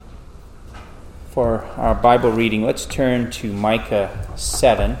For our Bible reading, let's turn to Micah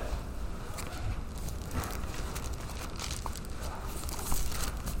 7.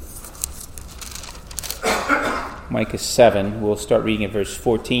 Micah 7, we'll start reading at verse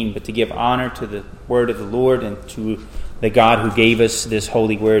 14. But to give honor to the word of the Lord and to the God who gave us this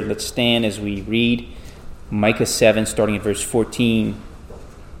holy word, let's stand as we read Micah 7, starting at verse 14.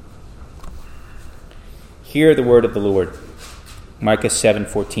 Hear the word of the Lord. Micah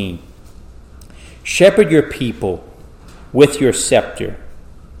 7:14. Shepherd your people with your scepter,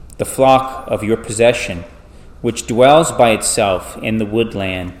 the flock of your possession, which dwells by itself in the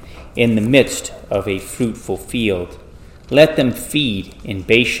woodland, in the midst of a fruitful field. Let them feed in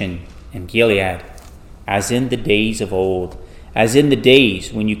Bashan and Gilead, as in the days of old, as in the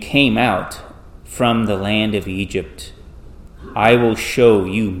days when you came out from the land of Egypt. I will show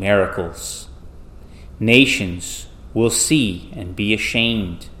you miracles. Nations will see and be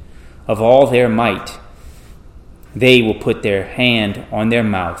ashamed of all their might. They will put their hand on their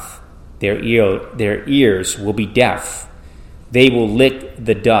mouth. Their ears will be deaf. They will lick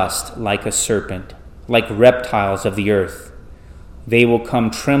the dust like a serpent, like reptiles of the earth. They will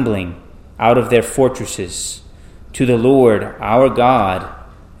come trembling out of their fortresses. To the Lord our God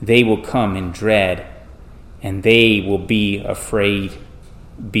they will come in dread, and they will be afraid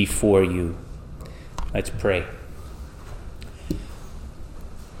before you. Let's pray.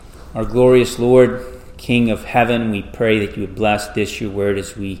 Our glorious Lord, King of heaven, we pray that you would bless this, your word,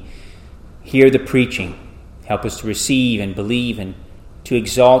 as we hear the preaching. Help us to receive and believe and to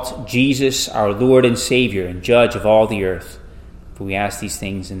exalt Jesus, our Lord and Savior and Judge of all the earth. For we ask these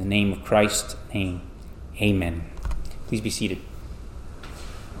things in the name of Christ's name. Amen. Please be seated.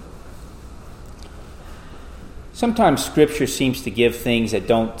 Sometimes Scripture seems to give things that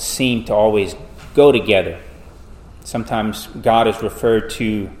don't seem to always go together. Sometimes God is referred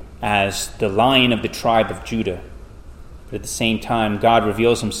to as the Lion of the tribe of Judah. But at the same time, God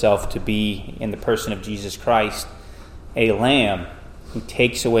reveals himself to be, in the person of Jesus Christ, a Lamb who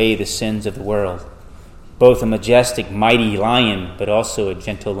takes away the sins of the world. Both a majestic, mighty lion, but also a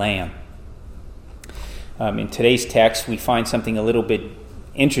gentle lamb. In today's text, we find something a little bit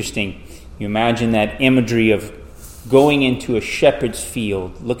interesting. You imagine that imagery of going into a shepherd's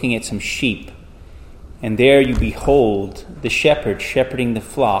field, looking at some sheep, and there you behold the shepherd shepherding the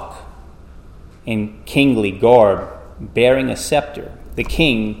flock in kingly garb, bearing a scepter, the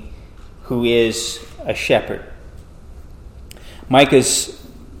king who is a shepherd. Micah's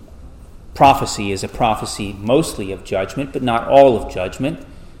prophecy is a prophecy mostly of judgment, but not all of judgment.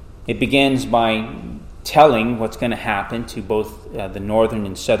 It begins by telling what's going to happen to both the northern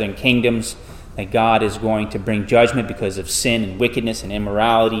and southern kingdoms, that God is going to bring judgment because of sin and wickedness and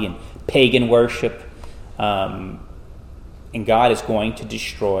immorality and pagan worship. And God is going to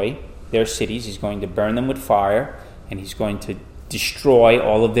destroy their cities. He's going to burn them with fire, and he's going to destroy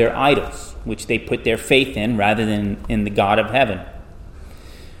all of their idols, which they put their faith in rather than in the God of heaven.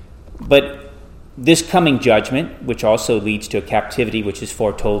 But this coming judgment, which also leads to a captivity, which is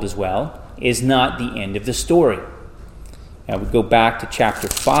foretold as well, is not the end of the story. Now we go back to chapter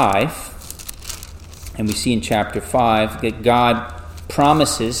 5, and we see in chapter 5 that God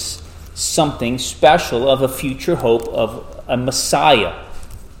promises something special of a future hope of a Messiah.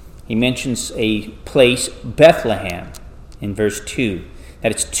 He mentions a place, Bethlehem, in verse 2,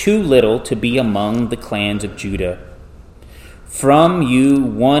 that it's too little to be among the clans of Judah. From you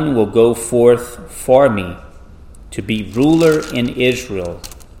one will go forth for me to be ruler in Israel.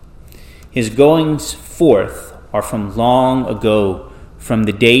 His goings forth are from long ago, from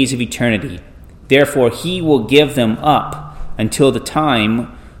the days of eternity. Therefore he will give them up until the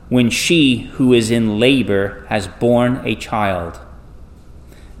time when she who is in labor has borne a child.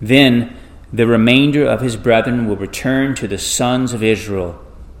 Then the remainder of his brethren will return to the sons of Israel,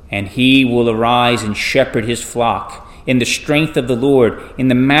 and he will arise and shepherd his flock in the strength of the Lord, in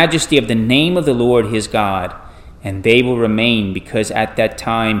the majesty of the name of the Lord his God. And they will remain, because at that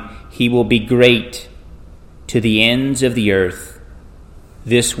time he will be great to the ends of the earth.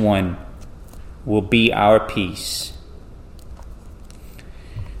 This one will be our peace.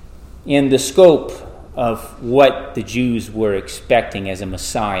 In the scope of what the Jews were expecting as a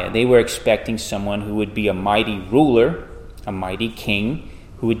Messiah, they were expecting someone who would be a mighty ruler, a mighty king,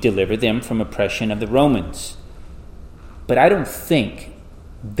 who would deliver them from oppression of the Romans. But I don't think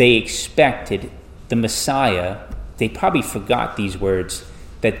they expected the Messiah, they probably forgot these words,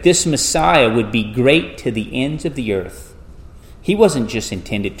 that this Messiah would be great to the ends of the earth. He wasn't just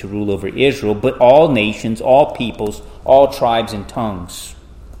intended to rule over Israel, but all nations, all peoples, all tribes and tongues.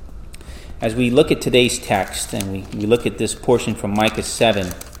 As we look at today's text and we look at this portion from Micah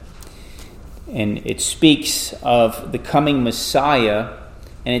 7, And it speaks of the coming Messiah,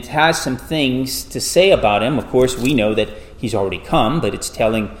 and it has some things to say about him. Of course, we know that he's already come, but it's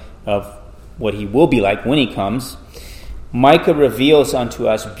telling of what he will be like when he comes. Micah reveals unto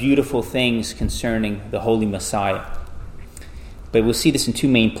us beautiful things concerning the Holy Messiah. But we'll see this in two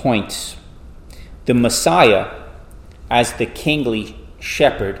main points. The Messiah as the kingly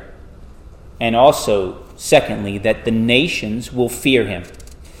shepherd, and also, secondly, that the nations will fear him.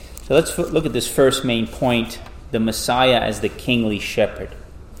 So let's look at this first main point, the Messiah as the kingly shepherd.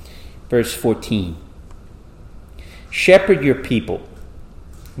 Verse 14. Shepherd your people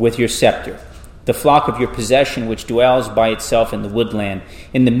with your scepter, the flock of your possession which dwells by itself in the woodland.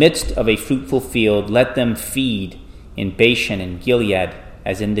 In the midst of a fruitful field, let them feed in Bashan and Gilead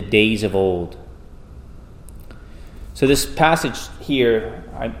as in the days of old. So this passage here,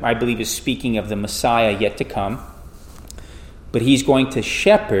 I believe, is speaking of the Messiah yet to come. But he's going to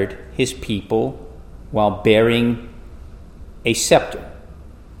shepherd his people while bearing a scepter,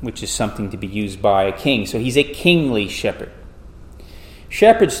 which is something to be used by a king. So he's a kingly shepherd.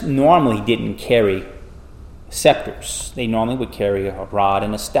 Shepherds normally didn't carry scepters. They normally would carry a rod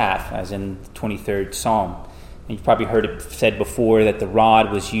and a staff, as in the 23rd Psalm. And you've probably heard it said before that the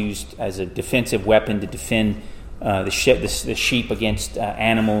rod was used as a defensive weapon to defend the sheep against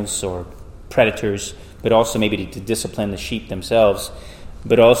animals or predators, but also maybe to discipline the sheep themselves.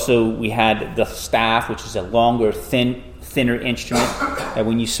 But also we had the staff, which is a longer, thinner instrument, that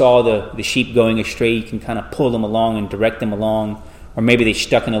when you saw the sheep going astray, you can kind of pull them along and direct them along. Or maybe they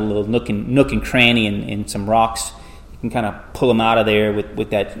stuck in a little nook and cranny in some rocks. You can kind of pull them out of there with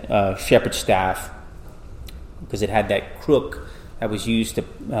that shepherd's staff, because it had that crook that was used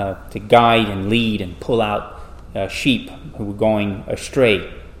to guide and lead and pull out sheep who were going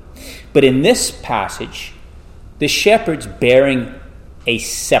astray. But in this passage, the shepherd's bearing a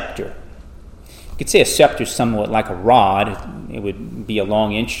scepter. You could say a scepter is somewhat like a rod. It would be a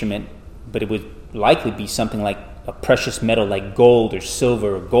long instrument, but it would likely be something like a precious metal like gold or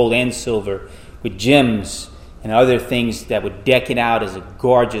silver, or gold and silver, with gems and other things that would deck it out as a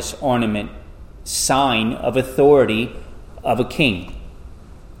gorgeous ornament, sign of authority of a king.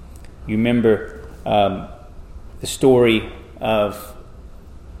 You remember the story of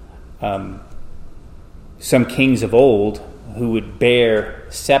some kings of old who would bear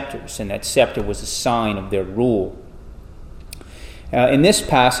scepters, and that scepter was a sign of their rule. In this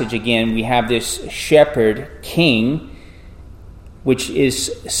passage, again, we have this shepherd king, which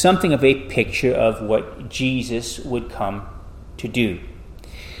is something of a picture of what Jesus would come to do.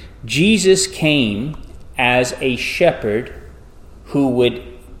 Jesus came as a shepherd who would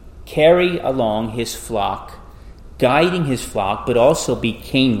carry along his flock, guiding his flock, but also be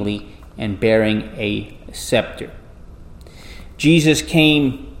kingly and bearing a scepter. Jesus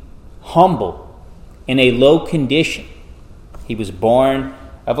came humble, in a low condition. He was born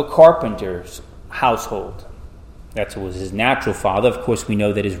of a carpenter's household. That was his natural father. Of course, we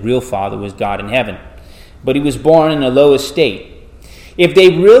know that his real father was God in heaven. But he was born in a low estate. If they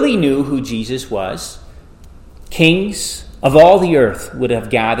really knew who Jesus was, kings of all the earth would have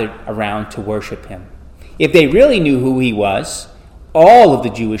gathered around to worship him. If they really knew who he was, all of the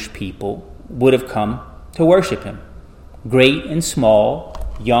Jewish people would have come to worship him. Great and small,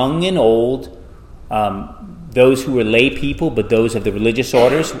 young and old, those who were lay people, but those of the religious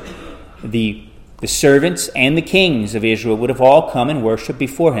orders, the servants and the kings of Israel would have all come and worshiped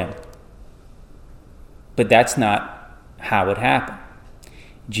before him. But that's not how it happened.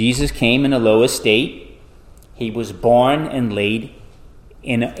 Jesus came in a low estate. He was born and laid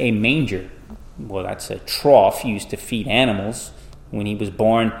in a manger. Well, that's a trough used to feed animals. When he was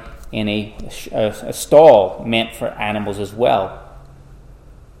born in a stall meant for animals as well.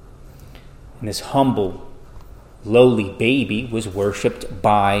 And this humble, lowly baby was worshipped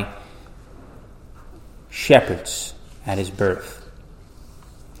by shepherds at his birth.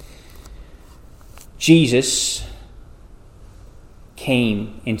 Jesus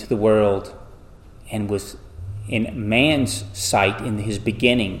came into the world and was, in man's sight, in his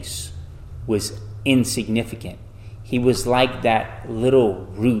beginnings, was insignificant. He was like that little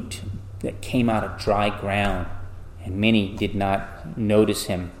root that came out of dry ground, and many did not notice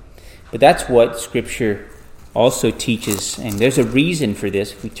him. But that's what Scripture also teaches, and there's a reason for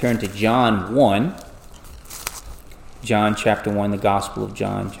this. If we turn to John 1, John chapter 1, the Gospel of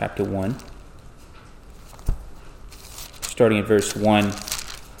John chapter 1, starting at verse 1.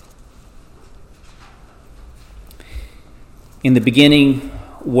 In the beginning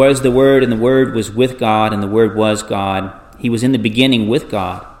was the Word, and the Word was with God, and the Word was God. He was in the beginning with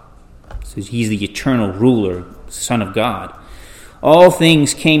God. So he's the eternal ruler, Son of God. All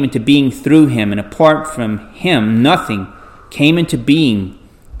things came into being through him, and apart from him nothing came into being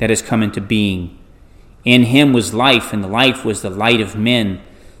that has come into being. In him was life, and the life was the light of men.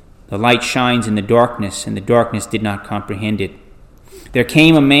 The light shines in the darkness, and the darkness did not comprehend it. There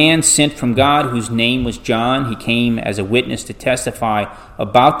came a man sent from God whose name was John. He came as a witness to testify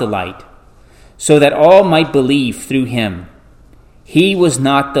about the light, so that all might believe through him. He was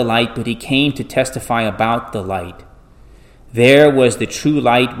not the light, but he came to testify about the light. There was the true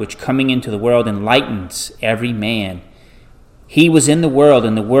light, which coming into the world enlightens every man. He was in the world,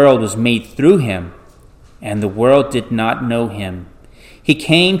 and the world was made through him, and the world did not know him. He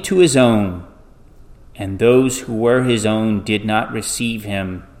came to his own, and those who were his own did not receive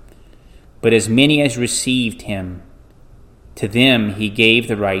him. But as many as received him, to them he gave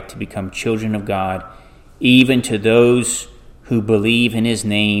the right to become children of God, even to those who believe in his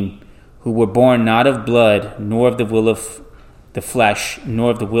name, who were born not of blood, nor of the will of the flesh,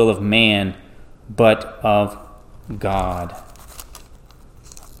 nor of the will of man, but of God.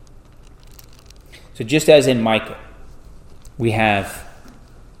 So just as in Micah, we have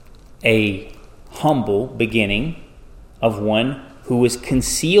a humble beginning of one who was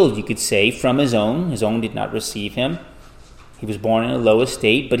concealed, you could say, from his own. His own did not receive him. He was born in a low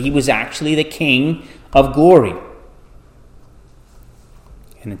estate, but he was actually the King of glory.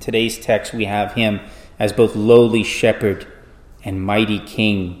 And in today's text, we have him as both lowly shepherd and mighty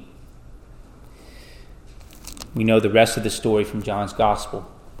king. We know the rest of the story from John's Gospel.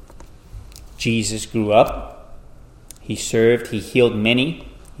 Jesus grew up. He served. He healed many.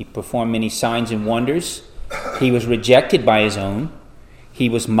 He performed many signs and wonders. He was rejected by his own. He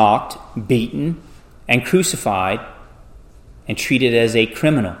was mocked, beaten, and crucified, and treated as a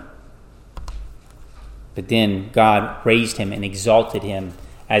criminal. But then God raised him and exalted him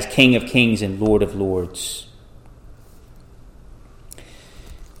as King of Kings and Lord of Lords.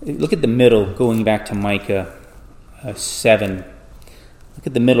 Look at the middle, going back to Micah 7. Look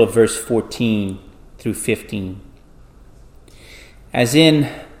at the middle of verse 14 through 15. As in,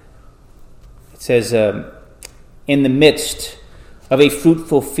 it says, in the midst of a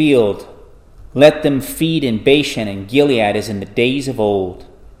fruitful field, let them feed in Bashan and Gilead as in the days of old,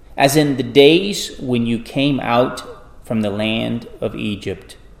 as in the days when you came out from the land of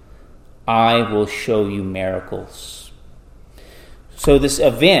Egypt. I will show you miracles. So this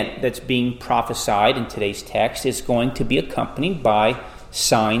event that's being prophesied in today's text is going to be accompanied by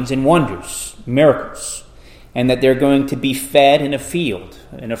signs and wonders, miracles, and that they're going to be fed in a field,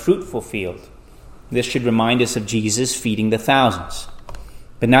 in a fruitful field. This should remind us of Jesus feeding the thousands.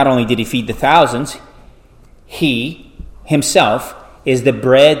 But not only did he feed the thousands, he himself is the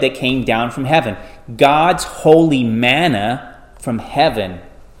bread that came down from heaven. God's holy manna from heaven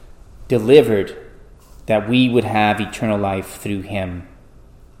delivered that we would have eternal life through him.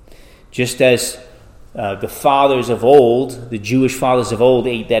 Just as the fathers of old, the Jewish fathers of old,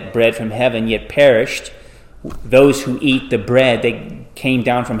 ate that bread from heaven yet perished, those who eat the bread that came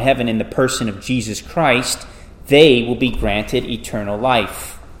down from heaven in the person of Jesus Christ, they will be granted eternal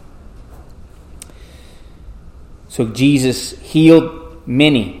life. So Jesus healed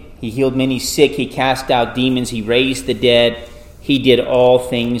many. He healed many sick. He cast out demons. He raised the dead. He did all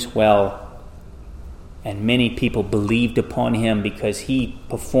things well. And many people believed upon him because he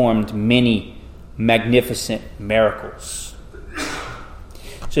performed many magnificent miracles.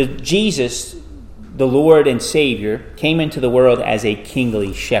 So Jesus, the Lord and Savior, came into the world as a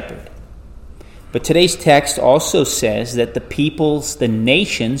kingly shepherd. But today's text also says that the peoples, the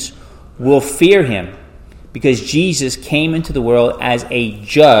nations, will fear him because Jesus came into the world as a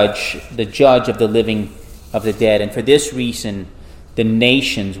judge, the judge of the living, of the dead. And for this reason, the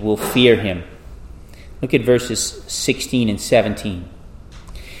nations will fear him. Look at verses 16 and 17.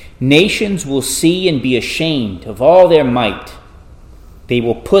 Nations will see and be ashamed of all their might. They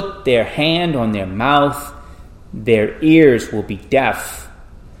will put their hand on their mouth. Their ears will be deaf.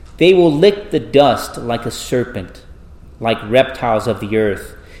 They will lick the dust like a serpent, like reptiles of the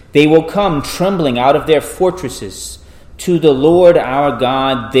earth. They will come trembling out of their fortresses. To the Lord our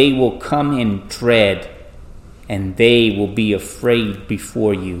God they will come in dread, and they will be afraid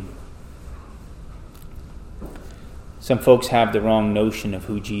before you. Some folks have the wrong notion of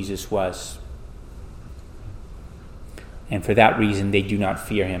who Jesus was. And for that reason, they do not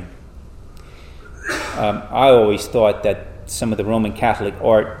fear him. I always thought that some of the Roman Catholic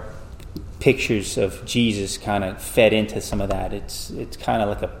art pictures of Jesus kind of fed into some of that. It's kind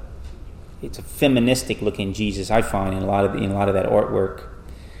of like it's a feministic looking Jesus, I find, in a lot of that artwork.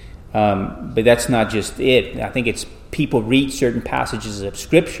 But that's not just it. I think it's people read certain passages of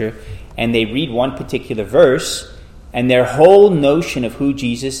Scripture and they read one particular verse And their whole notion of who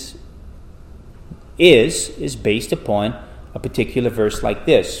Jesus is based upon a particular verse like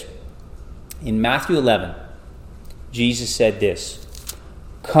this. In Matthew 11, Jesus said this,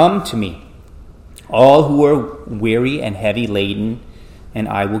 "Come to me, all who are weary and heavy laden, and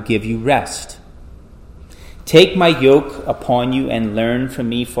I will give you rest. Take my yoke upon you and learn from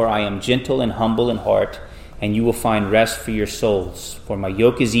me, for I am gentle and humble in heart, and you will find rest for your souls. For my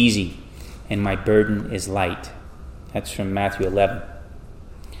yoke is easy and my burden is light." That's from Matthew 11.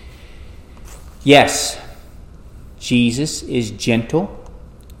 Yes, Jesus is gentle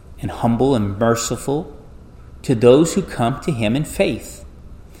and humble and merciful to those who come to him in faith.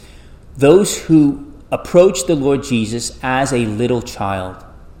 Those who approach the Lord Jesus as a little child,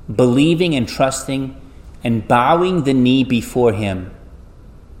 believing and trusting and bowing the knee before him,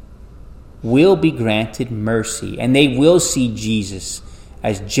 will be granted mercy, and they will see Jesus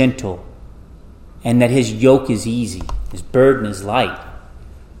as gentle, and that his yoke is easy, his burden is light.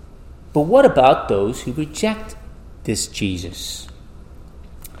 But what about those who reject this Jesus?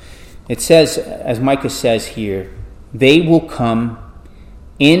 It says, as Micah says here, they will come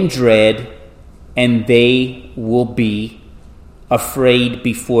in dread and they will be afraid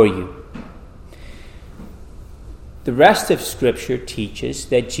before you. The rest of Scripture teaches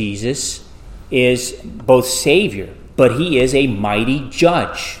that Jesus is both Savior, but he is a mighty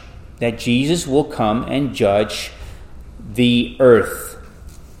judge, that Jesus will come and judge the earth.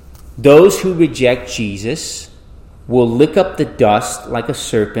 Those who reject Jesus will lick up the dust like a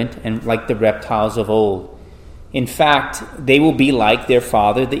serpent and like the reptiles of old. In fact, they will be like their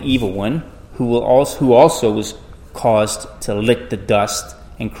father, the evil one, who also was caused to lick the dust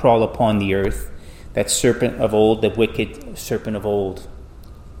and crawl upon the earth, that serpent of old, the wicked serpent of old.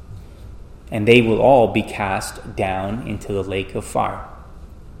 And they will all be cast down into the lake of fire.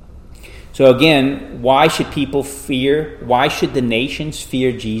 So again, why should the nations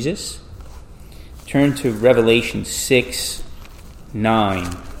fear Jesus? Turn to Revelation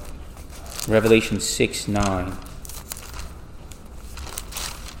 6:9. Revelation 6:9.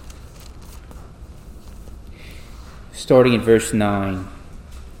 Starting in verse 9.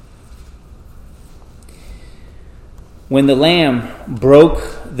 When the Lamb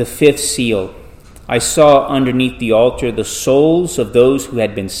broke the fifth seal, I saw underneath the altar the souls of those who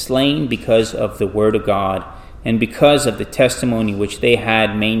had been slain because of the word of God and because of the testimony which they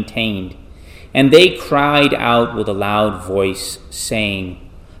had maintained. And they cried out with a loud voice, saying,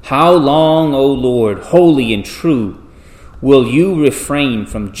 "How long, O Lord, holy and true, will you refrain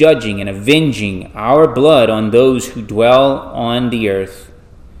from judging and avenging our blood on those who dwell on the earth?"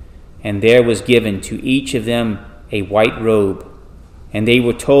 And there was given to each of them a white robe, and they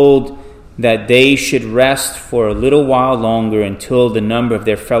were told that they should rest for a little while longer until the number of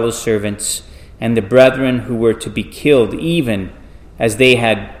their fellow servants and the brethren who were to be killed, even as they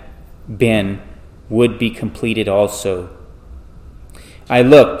had been, would be completed also. I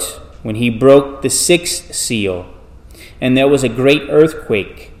looked when he broke the sixth seal, and there was a great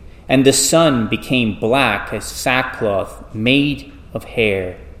earthquake, and the sun became black as sackcloth made of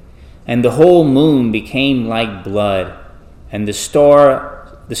hair, and the whole moon became like blood, and the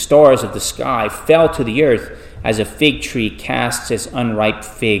stars of the sky fell to the earth as a fig tree casts its unripe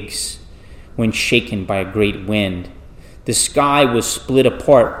figs when shaken by a great wind. The sky was split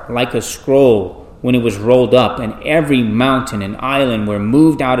apart like a scroll when it was rolled up, and every mountain and island were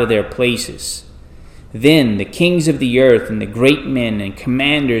moved out of their places. Then the kings of the earth and the great men and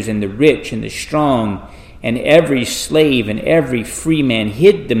commanders and the rich and the strong and every slave and every free man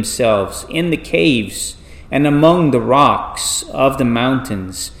hid themselves in the caves and among the rocks of the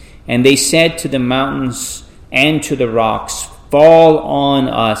mountains. And they said to the mountains and to the rocks, "Fall on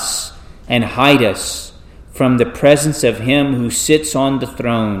us and hide us from the presence of him who sits on the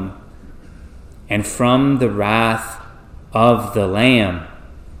throne and from the wrath of the Lamb.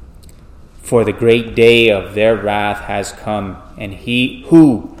 For the great day of their wrath has come, and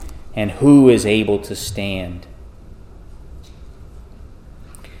who is able to stand?"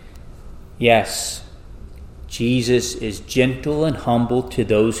 Yes, Jesus is gentle and humble to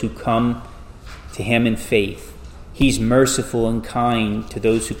those who come to him in faith. He's merciful and kind to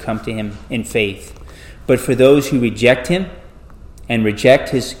those who come to him in faith. But for those who reject him and reject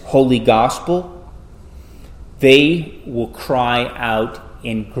his holy gospel, they will cry out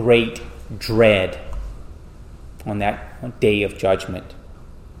in great dread on that day of judgment.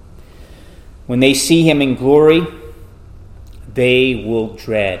 When they see him in glory, they will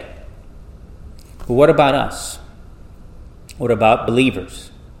dread. But what about us? What about believers?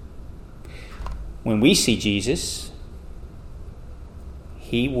 When we see Jesus,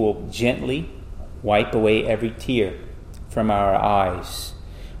 he will gently wipe away every tear from our eyes.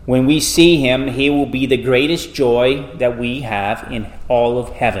 When we see him, he will be the greatest joy that we have in all of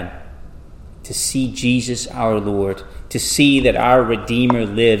heaven. To see Jesus our Lord, to see that our Redeemer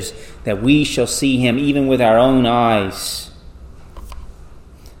lives, that we shall see him even with our own eyes.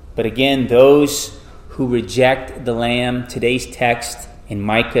 But again, those who reject the Lamb, today's text in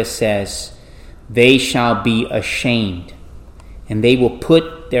Micah says, they shall be ashamed, and they will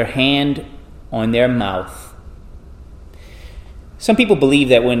put their hand on their mouth. Some people believe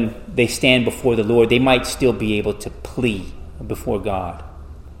that when they stand before the Lord, they might still be able to plead before God.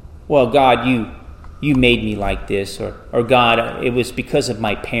 Well, God, you made me like this, or God, it was because of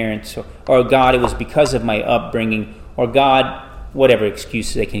my parents, or God, it was because of my upbringing, or God, whatever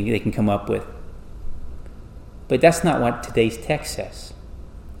excuses they can come up with. But that's not what today's text says.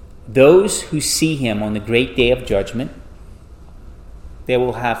 Those who see him on the great day of judgment, they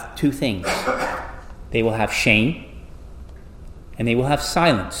will have two things. They will have shame, and they will have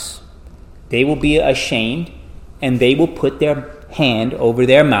silence. They will be ashamed, and they will put their hand over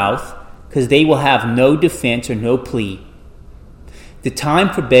their mouth, because they will have no defense or no plea. The time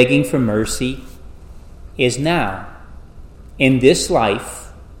for begging for mercy is now, in this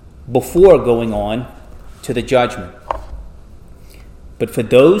life, before going on to the judgment. But for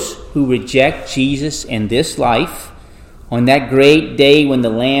those who reject Jesus in this life, on that great day when the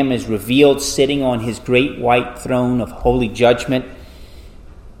Lamb is revealed sitting on his great white throne of holy judgment,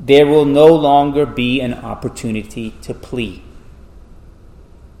 there will no longer be an opportunity to plead.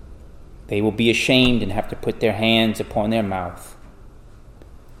 They will be ashamed and have to put their hands upon their mouth.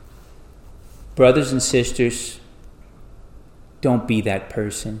 Brothers and sisters, don't be that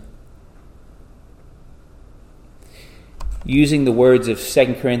person. Using the words of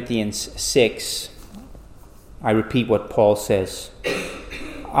 2 Corinthians 6, I repeat what Paul says.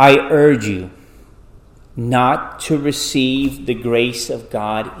 I urge you not to receive the grace of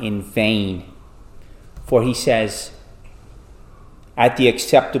God in vain. For he says, at the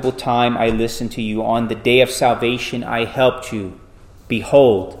acceptable time I listened to you. On the day of salvation I helped you.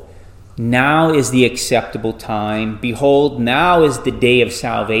 Behold, now is the acceptable time. Behold, now is the day of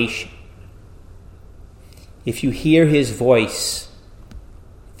salvation. If you hear his voice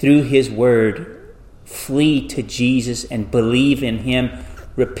through his word, flee to Jesus and believe in him.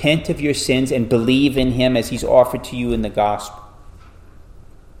 Repent of your sins and believe in him as he's offered to you in the gospel.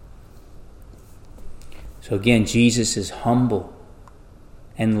 So again, Jesus is humble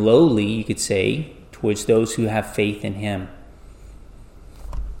and lowly, you could say, towards those who have faith in him.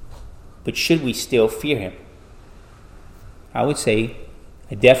 But should we still fear him? I would say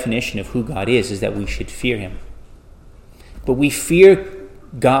a definition of who God is that we should fear him. But we fear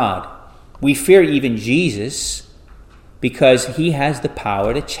God. We fear even Jesus because he has the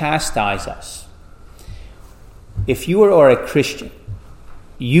power to chastise us. If you are a Christian,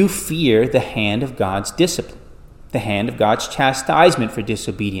 you fear the hand of God's discipline, the hand of God's chastisement for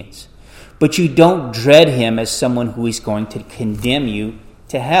disobedience. But you don't dread him as someone who is going to condemn you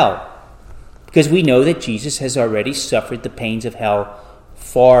to hell, because we know that Jesus has already suffered the pains of hell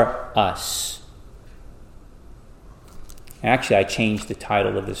for us. Actually, I changed the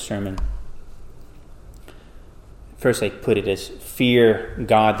title of this sermon. First I put it as Fear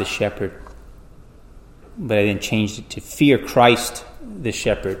God the Shepherd, but I then changed it to Fear Christ the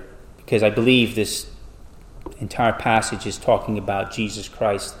Shepherd, because I believe this entire passage is talking about Jesus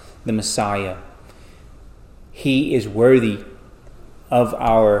Christ, the Messiah. He is worthy of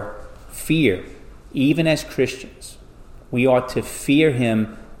our fear, even as Christians. We ought to fear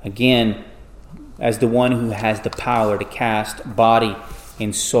him, again, as the one who has the power to cast body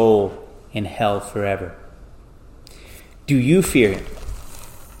and soul in hell forever. Do you fear him?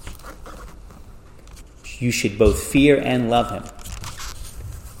 You should both fear and love him.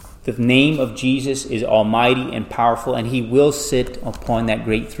 The name of Jesus is almighty and powerful, and he will sit upon that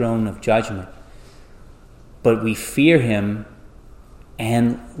great throne of judgment. But we fear him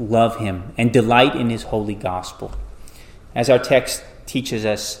and love him and delight in his holy gospel. As our text teaches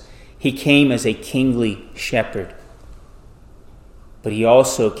us, he came as a kingly shepherd, but he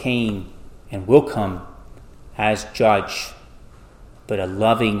also came and will come as judge, but a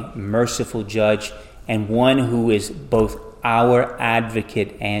loving, merciful judge, and one who is both our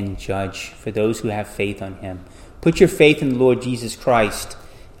advocate and judge for those who have faith on him. Put your faith in the Lord Jesus Christ,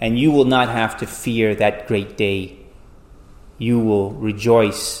 and you will not have to fear that great day. You will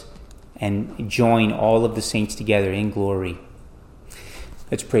rejoice and join all of the saints together in glory.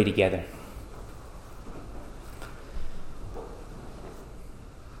 Let's pray together.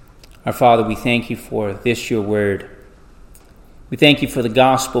 Our Father, we thank you for this, your word. We thank you for the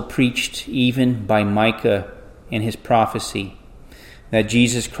gospel preached even by Micah in his prophecy, that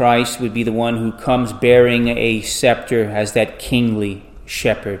Jesus Christ would be the one who comes bearing a scepter as that kingly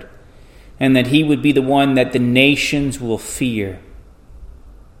shepherd, and that he would be the one that the nations will fear.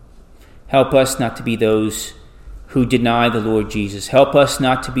 Help us not to be those who deny the Lord Jesus. Help us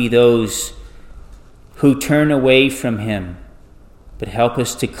not to be those who turn away from him, but help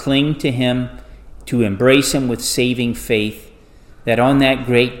us to cling to him, to embrace him with saving faith, that on that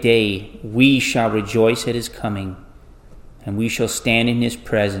great day we shall rejoice at his coming, and we shall stand in his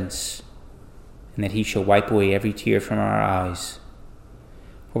presence, and that he shall wipe away every tear from our eyes.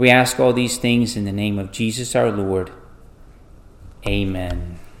 For we ask all these things in the name of Jesus our Lord.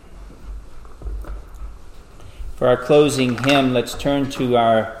 Amen. For our closing hymn, let's turn to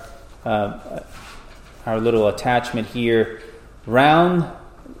our little attachment here, Round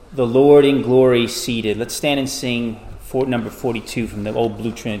the Lord in Glory Seated. Let's stand and sing number 42 from the Old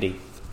Blue Trinity.